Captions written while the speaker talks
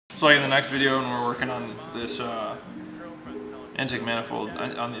So like in the next video when we're working on this intake manifold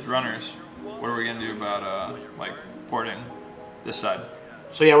on these runners, what are we gonna do about like porting this side?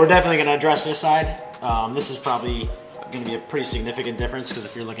 So yeah, we're definitely gonna address this side. This is probably gonna be a pretty significant difference because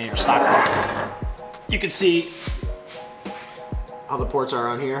if you're looking at your stock port, you can see how the ports are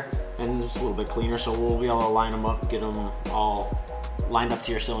on here, and it's a little bit cleaner, so we'll be able to line them up, get them all lined up to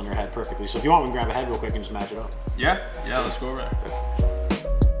your cylinder head perfectly. So if you want, we can grab a head real quick and just match it up. Yeah, let's go over there.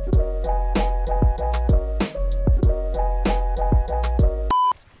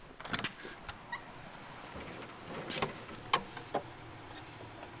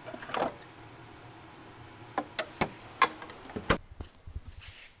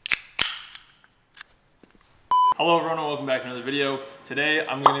 Hello everyone and welcome back to another video. Today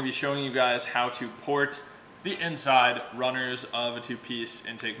I'm going to be showing you guys how to port the inside runners of a two-piece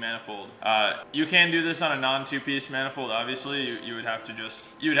intake manifold. You can do this on a non-two-piece manifold. Obviously, you would have to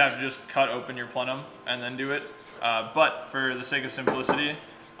just cut open your plenum and then do it. But for the sake of simplicity,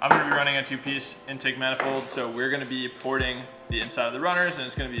 I'm going to be running a two-piece intake manifold, so we're going to be porting the inside of the runners, and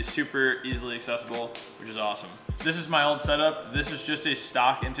it's going to be super easily accessible, which is awesome. This is my old setup. This is just a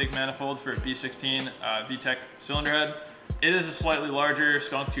stock intake manifold for a B16 VTEC cylinder head. It is a slightly larger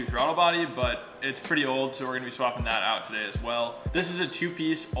Skunk 2 throttle body, but it's pretty old, so we're going to be swapping that out today as well. This is a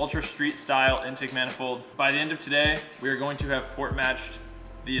two-piece Ultra Street style intake manifold. By the end of today, we are going to have port matched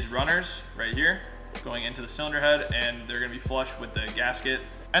these runners right here going into the cylinder head, and they're going to be flush with the gasket.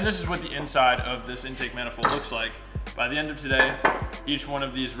 And this is what the inside of this intake manifold looks like. By the end of today, each one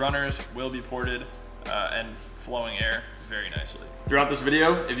of these runners will be ported and flowing air very nicely. Throughout this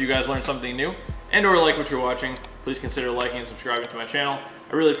video, if you guys learned something new and or like what you're watching, please consider liking and subscribing to my channel.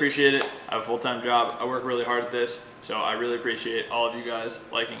 I really appreciate it. I have a full-time job. I work really hard at this, so I really appreciate all of you guys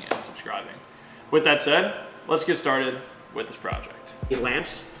liking and subscribing. With that said, let's get started with this project.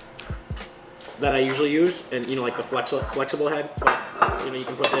 Lamps that I usually use, and you know, like the flexible head, but you know, you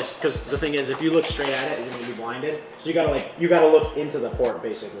can put this, because the thing is, if you look straight at it, you're gonna be blinded. So you gotta look into the port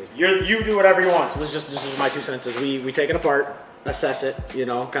basically. You do whatever you want. So this is my 2 cents. We take it apart, assess it, you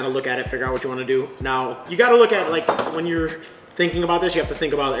know, kind of look at it, figure out what you want to do. Now you got to look at, like, when you're thinking about this, you have to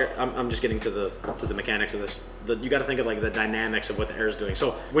think about I'm just getting to the mechanics of this. You got to think of like the dynamics of what the air is doing.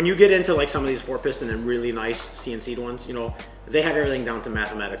 So when you get into like some of these 4-piston and really nice CNC'd ones, you know, they have everything down to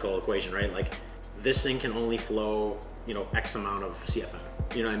mathematical equation, right? Like this thing can only flow, you know, X amount of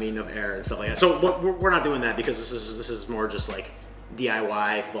CFM, you know what I mean, of air and stuff like that. So we're not doing that because this is more just like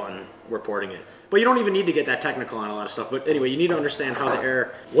DIY fun. We're porting it, but you don't even need to get that technical on a lot of stuff. But anyway, you need to understand how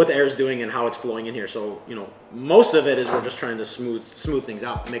what the air is doing and how it's flowing in here. So you know, most of it is we're just trying to smooth things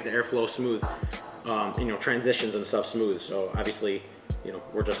out, make the air flow smooth, you know, transitions and stuff smooth. So obviously, you know,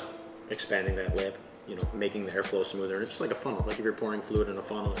 we're just expanding that lip, you know, making the airflow smoother. And it's just like a funnel, like if you're pouring fluid in a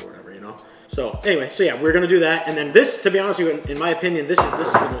funnel or whatever, you know. So anyway, so yeah, we're gonna do that. And then this, to be honest with you, in my opinion, this is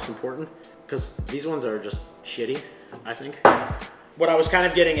the most important, because these ones are just shitty, I think. What I was kind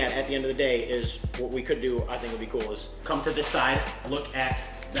of getting at the end of the day is what we could do, I think would be cool, is come to this side, look at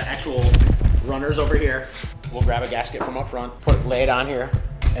the actual runners over here. We'll grab a gasket from up front, lay it on here,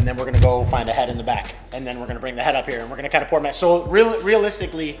 and then we're gonna go find a head in the back. And then we're gonna bring the head up here and we're gonna kind of pour match. So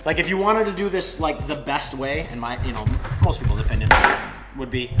realistically, like if you wanted to do this like the best way, in my, you know, most people's opinion would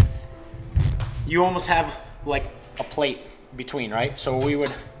be, you almost have like a plate between, right? So we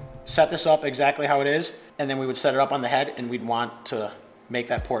would set this up exactly how it is, and then we would set it up on the head, and we'd want to make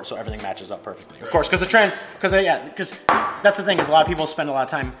that port so everything matches up perfectly. Of course, because that's the thing, is a lot of people spend a lot of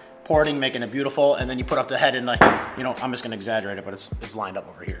time porting, making it beautiful, and then you put up the head and, like, you know, I'm just gonna exaggerate it, but it's lined up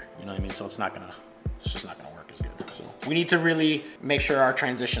over here. You know what I mean? So it's just not gonna work as good. So we need to really make sure our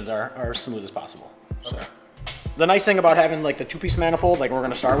transitions are as smooth as possible. So. Okay. The nice thing about having like the 2-piece manifold, like we're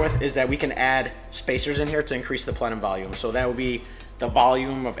gonna start with, is that we can add spacers in here to increase the plenum volume. So that would be the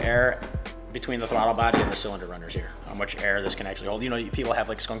volume of air between the throttle body and the cylinder runners here. How much air this can actually hold. You know, people have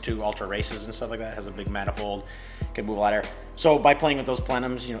like Skunk 2 Ultra Races and stuff like that. It has a big manifold, can move a lot of air. So by playing with those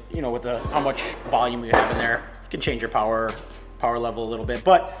plenums, you know, with how much volume you have in there, you can change your power level a little bit.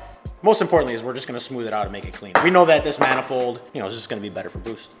 But most importantly is we're just gonna smooth it out and make it clean. We know that this manifold, you know, is just gonna be better for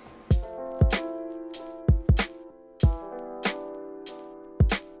boost.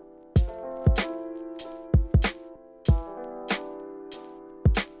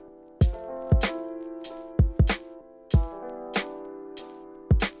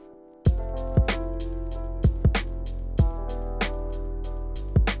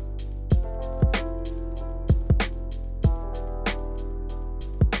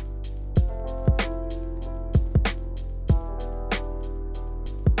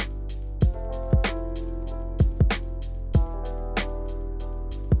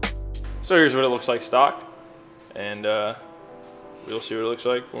 So here's what it looks like stock, and we'll see what it looks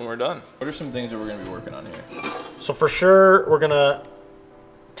like when we're done. What are some things that we're gonna be working on here? So for sure, we're gonna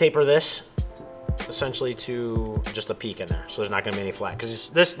taper this essentially to just a peak in there, so there's not gonna be any flat, because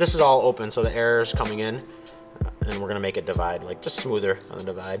this is all open, so the air is coming in, and we're gonna make it divide, like just smoother on the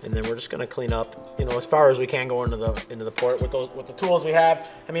divide, and then we're just gonna clean up, you know, as far as we can go into the port with the tools we have.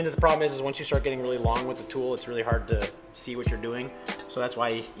 I mean, the problem is once you start getting really long with the tool, it's really hard to see what you're doing. So that's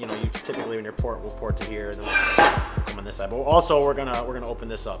why, you know, you typically when you're port, we'll port to here, and then we'll come on this side. But also we're gonna open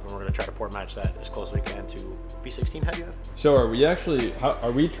this up, and we're gonna try to port match that as close as we can to B16 head you have. So are we actually,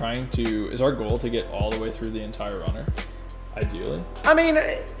 are we trying to, is our goal to get all the way through the entire runner, ideally? I mean,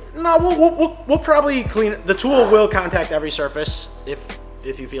 no, we'll probably clean it. The tool will contact every surface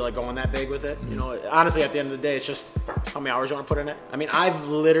if you feel like going that big with it. You know, honestly, at the end of the day, it's just how many hours you want to put in it. I mean, I've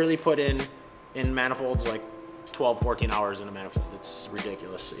literally put in manifolds like 12, 14 hours in a manifold. It's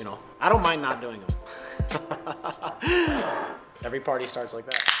ridiculous, you know. I don't mind not doing them. Every party starts like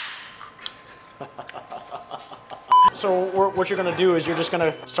that. So what you're gonna do is you're just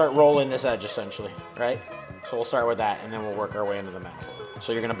gonna start rolling this edge essentially, right? So we'll start with that, and then we'll work our way into the manifold.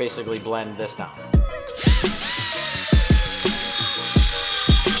 So you're gonna basically blend this down.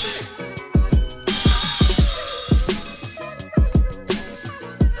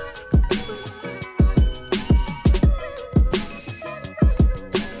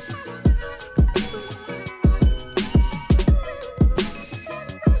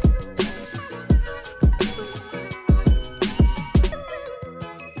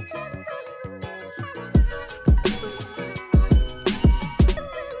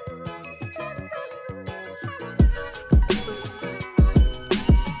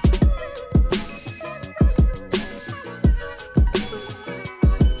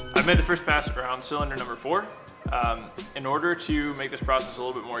 I made the first pass around cylinder number 4. In order to make this process a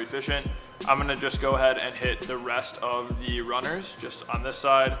little bit more efficient, I'm gonna just go ahead and hit the rest of the runners just on this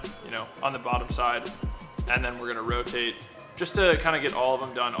side, you know, on the bottom side, and then we're gonna rotate just to kind of get all of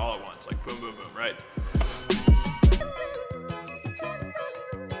them done all at once, like boom, boom, boom, right?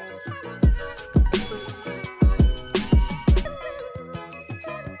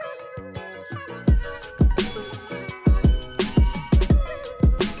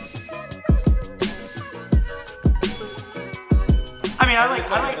 I mean,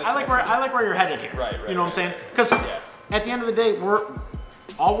 I like where you're headed here. Right. You know what I'm saying? Because at the end of the day,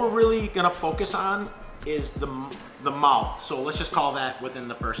 all we're really gonna focus on is the mouth. So let's just call that within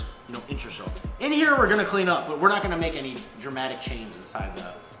the first, you know, inch or so. In here, we're gonna clean up, but we're not gonna make any dramatic change inside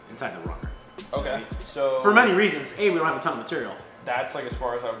the runner. Okay. So for many reasons, we don't have a ton of material. That's like as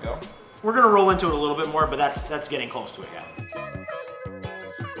far as I would go. We're gonna roll into it a little bit more, but that's getting close to it, yeah.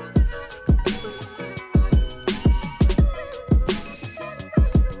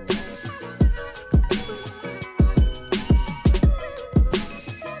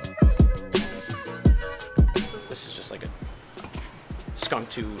 Skunk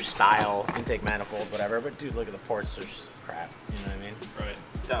 2 style intake manifold, whatever. But dude, look at the ports. There's crap. You know what I mean? Right.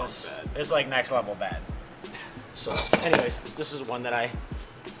 That was bad. It's like next level bad. So, anyways, this is one that I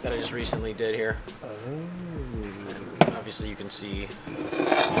just recently did here. And obviously, you can see.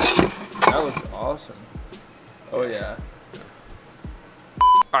 That looks awesome. Oh yeah.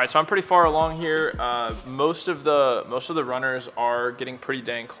 All right, so I'm pretty far along here. Most of the runners are getting pretty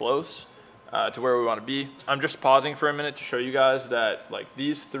dang close to where we want to be. I'm just pausing for a minute to show you guys that like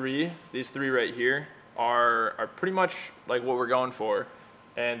these three right here are pretty much like what we're going for.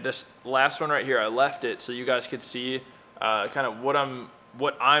 And this last one right here, I left it so you guys could see kind of what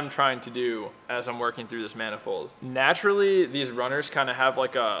I'm trying to do as I'm working through this manifold. Naturally, these runners kind of have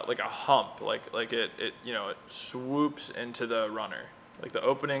like a hump, like it you know, it swoops into the runner. Like the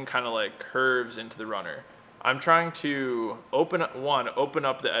opening kind of like curves into the runner. I'm trying to open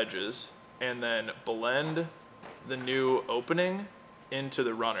up the edges and then blend the new opening into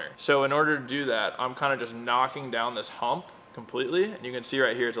the runner. So in order to do that, I'm kind of just knocking down this hump completely, and you can see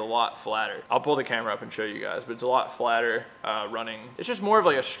right here it's a lot flatter. I'll pull the camera up and show you guys, but it's a lot flatter running. It's just more of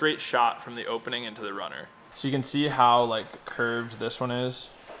like a straight shot from the opening into the runner. So you can see how like curved this one is.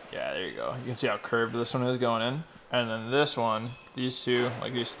 Yeah, there you go. You can see how curved this one is going in. And then this one, these two,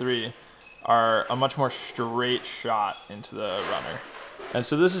 like these three, are a much more straight shot into the runner. And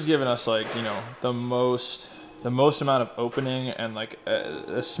so this is giving us like, you know, the most amount of opening and like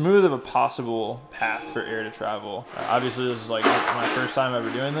as smooth of a possible path for air to travel. Obviously this is like my first time ever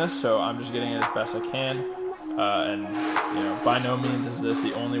doing this, so I'm just getting it as best I can. And you know, by no means is this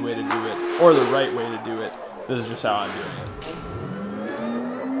the only way to do it or the right way to do it. This is just how I'm doing it.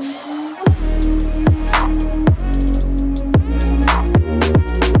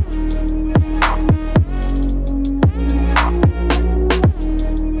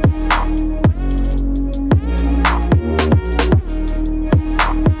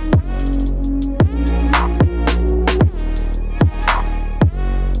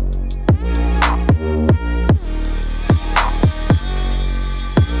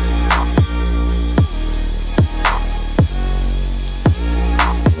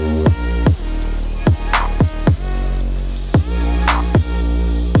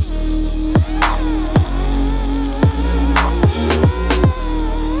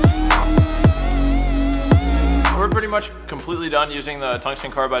 done using the tungsten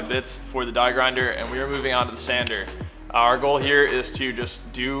carbide bits for the die grinder, and we are moving on to the sander. Our goal here is to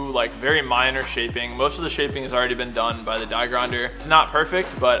just do like very minor shaping. Most of the shaping has already been done by the die grinder. It's not perfect,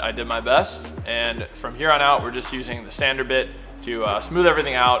 but I did my best. And from here on out, we're just using the sander bit to smooth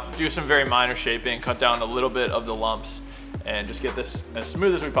everything out, do some very minor shaping, cut down a little bit of the lumps, and just get this as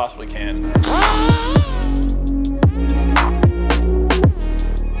smooth as we possibly can.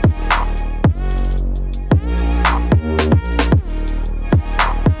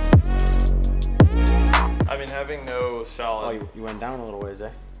 Having no solid. Oh, you went down a little ways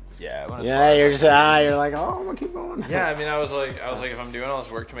there. Yeah. Yeah, you're just you're like, oh, I'm gonna keep going. Yeah, I mean, I was like, if I'm doing all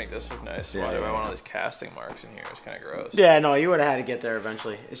this work to make this look nice, why do I want all these casting marks in here? It's kind of gross. Yeah, no, you would have had to get there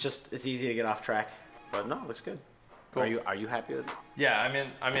eventually. It's easy to get off track, but no, it looks good. Cool. Are you happy with it? Yeah,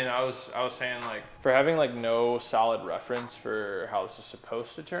 I mean, I was saying like for having like no solid reference for how this is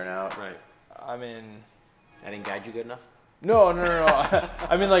supposed to turn out. Right. I mean, I didn't guide you good enough. No.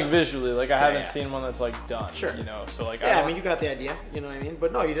 I mean, like visually, like I haven't seen one that's like done. Sure. You know, so like. Yeah, I mean, you got the idea. You know what I mean?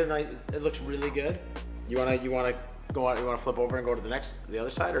 But no, you didn't. It looks really good. You wanna go out? You wanna flip over and go to the other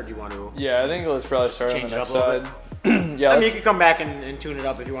side, or do you want to? Yeah, I think let's probably start on the next side. Yeah. I mean, you can come back and tune it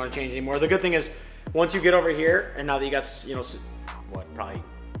up if you want to change any more. The good thing is, once you get over here, and now that you got what, probably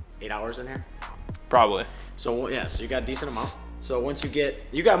 8 hours in here. Probably. So yeah, so you got a decent amount. So once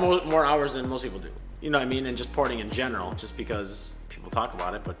you got more hours than most people do. You know what I mean? And just porting in general, just because people talk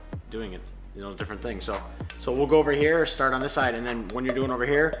about it, but doing it, different things. So we'll go over here, start on this side, and then when you're doing over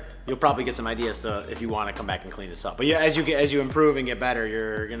here, you'll probably get some ideas to if you want to come back and clean this up. But yeah, as you improve and get better,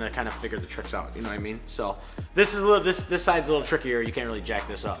 you're gonna kind of figure the tricks out. You know what I mean? So this side's a little trickier. You can't really jack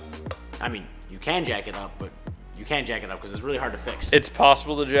this up. I mean, you can jack it up, but you can't jack it up because it's really hard to fix. It's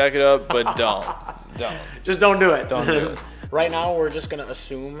possible to jack it up, but don't. Just don't do it. Don't do it. Right now, we're just gonna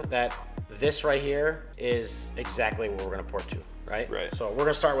assume that this right here is exactly where we're gonna port to, right? Right. So we're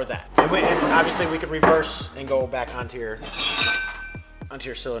gonna start with that. And obviously we could reverse and go back onto your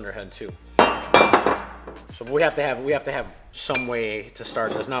cylinder head too. So we have to have some way to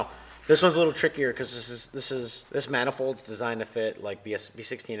start this. Now, this one's a little trickier because this manifold's designed to fit like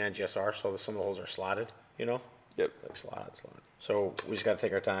B16 and GSR, so some of the holes are slotted, Yep. Like slot. So we just gotta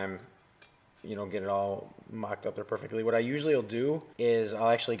take our time. Get it all mocked up there perfectly. What I usually will do is I'll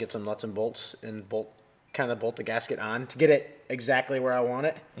actually get some nuts and bolts and bolt the gasket on to get it exactly where I want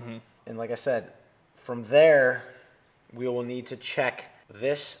it. Mm-hmm. And like I said, from there, we will need to check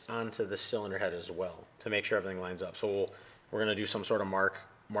this onto the cylinder head as well to make sure everything lines up. So we're gonna do some sort of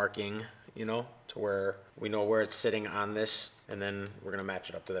marking, to where we know where it's sitting on this, and then we're gonna match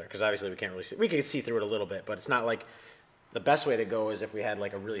it up to there. Because obviously we can't really see. We can see through it a little bit, but it's not like. The best way to go is if we had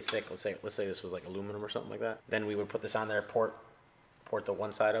like a really thick, let's say this was like aluminum or something like that, then we would put this on there, port the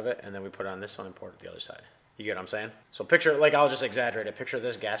one side of it, and then we put it on this one and port the other side. You get what I'm saying? So picture, like I'll just exaggerate it, picture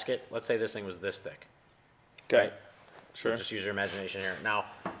this gasket, let's say this thing was this thick. Okay. Right? Sure. So just use your imagination here. Now,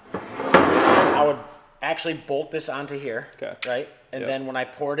 I would actually bolt this onto here, right? And then when I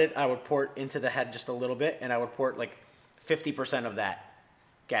port it, I would port into the head just a little bit, and I would port like 50% of that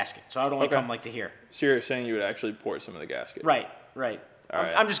gasket. So I would only come like to here. So you're saying you would actually port some of the gasket? Right.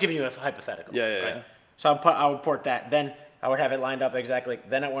 I'm just giving you a hypothetical. Yeah. So I would port that. Then I would have it lined up exactly.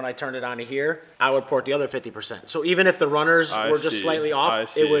 Then when I turned it onto here, I would port the other 50%. So even if the runners were just slightly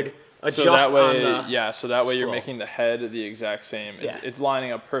off, it would adjust so that way, on the so that way you're flow. making the head the exact same. It's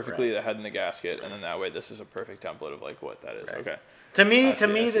lining up perfectly, the head and the gasket, and then that way this is a perfect template of like what that is. Right. Okay. To me,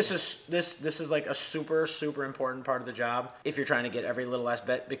 this is like a super important part of the job if you're trying to get every little last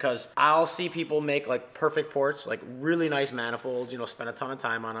bit, because I'll see people make like perfect ports, like really nice manifolds, spend a ton of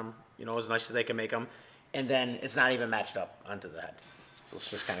time on them, as nice as they can make them, and then it's not even matched up onto the head. So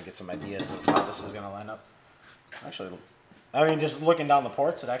let's just kind of get some ideas of how this is going to line up. Actually, I mean, just looking down the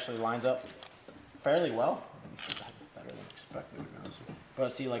ports, it actually lines up fairly well. Better than expected, to be honest with you.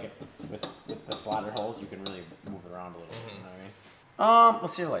 But see, like with the slotted holes, you can really move it around a little. You know what I mean?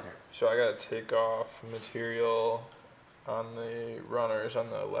 Let's see you later. So I gotta take off material on the runners on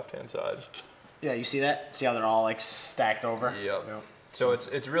the left-hand side. Yeah, you see that? See how they're all like stacked over? Yep. So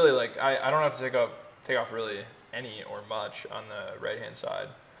it's really like I don't have to take off really any or much on the right-hand side,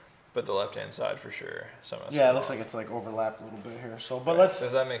 but the left-hand side for sure. Yeah, it looks like it's like overlapped a little bit here. So, but let's.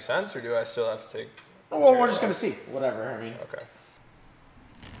 Does that make sense, or do I still have to take? Well, we're just gonna see. Whatever. I mean. Okay.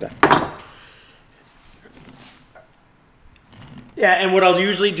 Yeah, and what I'll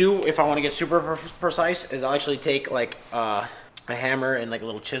usually do if I want to get super precise is I'll actually take like a hammer and like a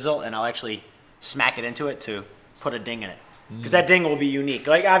little chisel, and I'll actually smack it into it to put a ding in it, because that ding will be unique.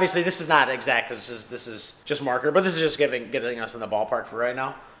 Like obviously this is not exact because this is just marker, but this is just getting us in the ballpark for right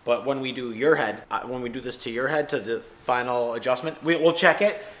now. But when we do your head, when we do this to your head, to the final adjustment, we'll check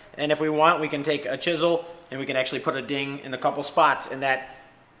it. And if we want, we can take a chisel and we can actually put a ding in a couple spots, and that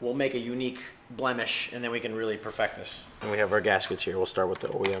will make a unique blemish, and then we can really perfect this. And we have our gaskets here. We'll start with the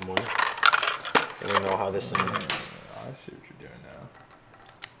OEM one. And we know how this thing... I see what you're doing now.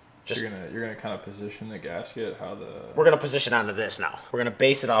 You're gonna kind of position the gasket we're gonna position onto this now. We're gonna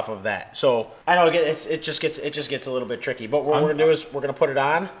base it off of that. So I know it just gets a little bit tricky, but what we're gonna do is we're gonna put it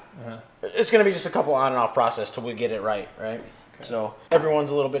on. It's gonna be just a couple on and off process till we get it right. Okay. So everyone's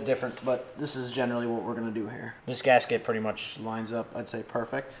a little bit different, but this is generally what we're gonna do here. This gasket pretty much lines up, I'd say,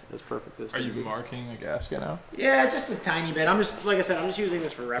 perfect. As perfect as. Are you marking the gasket now? Yeah, just a tiny bit. I'm just, like I said, I'm just using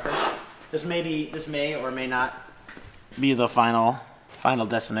this for reference. This may or may not be the final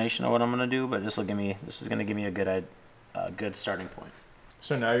destination of what I'm gonna do, but this is gonna give me a good starting point.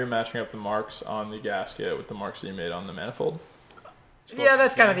 So now you're matching up the marks on the gasket with the marks that you made on the manifold? Yeah,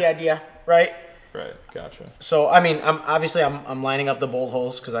 that's kind of the idea, right? Right, gotcha. So I mean, I'm lining up the bolt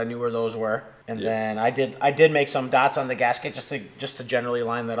holes because I knew where those were, and then I did make some dots on the gasket just to generally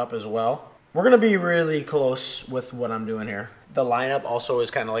line that up as well. We're gonna be really close with what I'm doing here. The lineup also is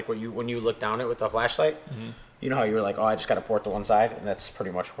kind of like when you look down it with the flashlight. You know how you were like, oh, I just got to port to one side, and that's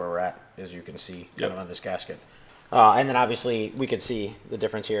pretty much where we're at, as you can see kind of on this gasket. And then obviously we could see the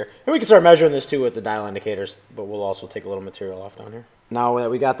difference here, and we can start measuring this too with the dial indicators. But we'll also take a little material off down here. Now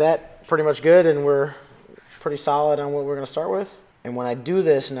that we got that pretty much good, and we're pretty solid on what we're going to start with. And when I do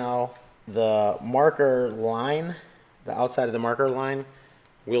this now, the marker line, the outside of the marker line,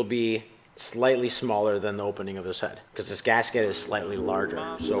 will be slightly smaller than the opening of this head, because this gasket is slightly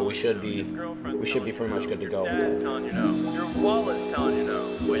larger, so we should be pretty much good to go. Your dad's telling you no. Your wallet's telling you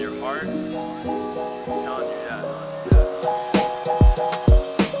no, but your heart is telling you yes.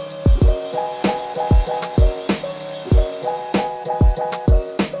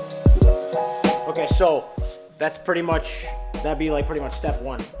 Okay, so that's pretty much pretty much step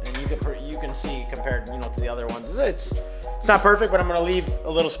one, and you can see compared to the other ones, it's not perfect, but I'm gonna leave a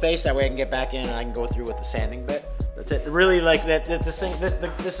little space that way I can get back in and I can go through with the sanding bit. That's it. Really, like that.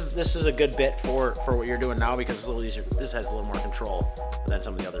 This is a good bit for what you're doing now, because it's a little easier. This has a little more control than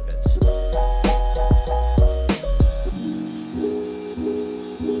some of the other bits.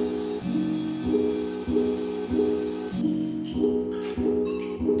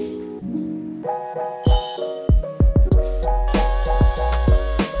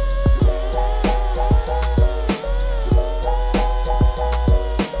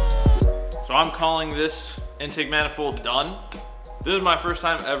 So I'm calling this intake manifold done. This is my first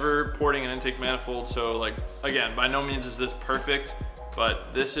time ever porting an intake manifold, so like, again, by no means is this perfect,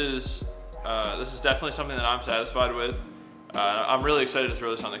 but this is definitely something that I'm satisfied with. I'm really excited to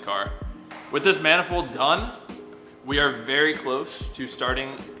throw this on the car. With this manifold done, we are very close to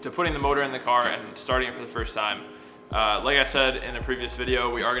putting the motor in the car and starting it for the first time. Like I said in a previous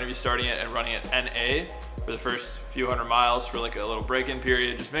video, we are going to be starting it and running it NA for the first few hundred miles for like a little break-in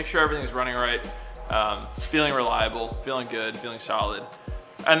period. Just make sure everything's running right, feeling reliable, feeling good, feeling solid.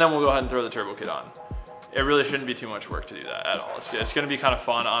 And then we'll go ahead and throw the turbo kit on. It really shouldn't be too much work to do that at all. It's gonna be kind of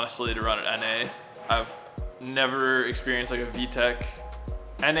fun, honestly, to run it NA. I've never experienced like a VTEC,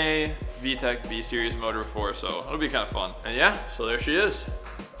 NA, VTEC B series motor before, so it'll be kind of fun. And yeah, so there she is.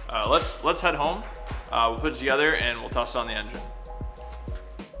 Let's head home. We'll put it together and we'll toss it on the engine.